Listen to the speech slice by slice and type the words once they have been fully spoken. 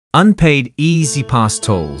Unpaid EZPass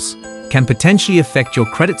tolls can potentially affect your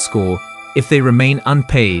credit score if they remain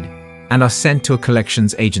unpaid and are sent to a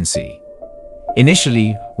collections agency.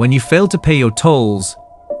 Initially, when you fail to pay your tolls,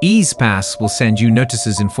 EZPass will send you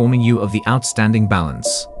notices informing you of the outstanding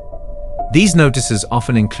balance. These notices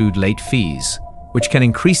often include late fees, which can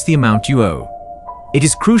increase the amount you owe. It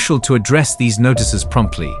is crucial to address these notices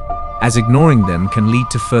promptly, as ignoring them can lead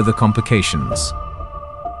to further complications.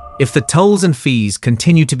 If the tolls and fees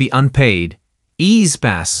continue to be unpaid,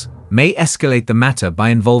 EZPass may escalate the matter by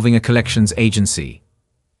involving a collections agency.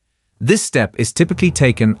 This step is typically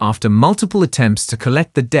taken after multiple attempts to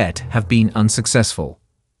collect the debt have been unsuccessful.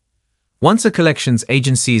 Once a collections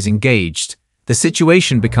agency is engaged, the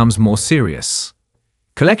situation becomes more serious.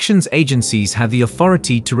 Collections agencies have the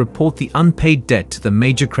authority to report the unpaid debt to the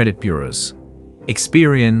major credit bureaus,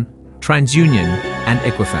 Experian, TransUnion, and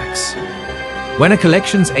Equifax. When a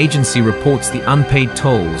collections agency reports the unpaid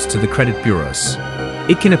tolls to the credit bureaus,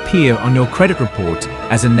 it can appear on your credit report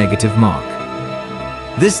as a negative mark.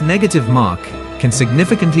 This negative mark can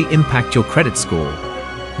significantly impact your credit score,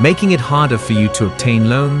 making it harder for you to obtain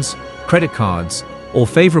loans, credit cards, or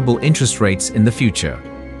favorable interest rates in the future.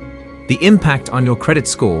 The impact on your credit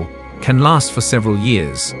score can last for several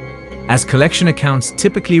years, as collection accounts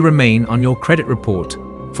typically remain on your credit report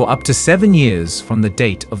for up to 7 years from the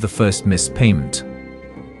date of the first missed payment.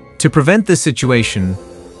 To prevent this situation,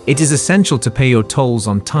 it is essential to pay your tolls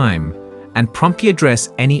on time and promptly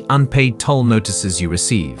address any unpaid toll notices you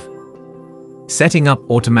receive. Setting up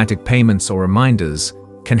automatic payments or reminders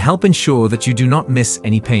can help ensure that you do not miss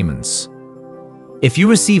any payments. If you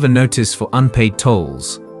receive a notice for unpaid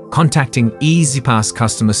tolls, contacting EZPass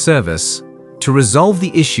customer service to resolve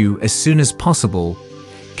the issue as soon as possible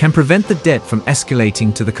can prevent the debt from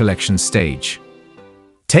escalating to the collection stage.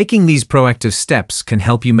 Taking these proactive steps can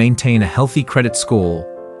help you maintain a healthy credit score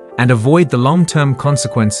and avoid the long-term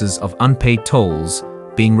consequences of unpaid tolls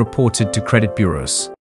being reported to credit bureaus.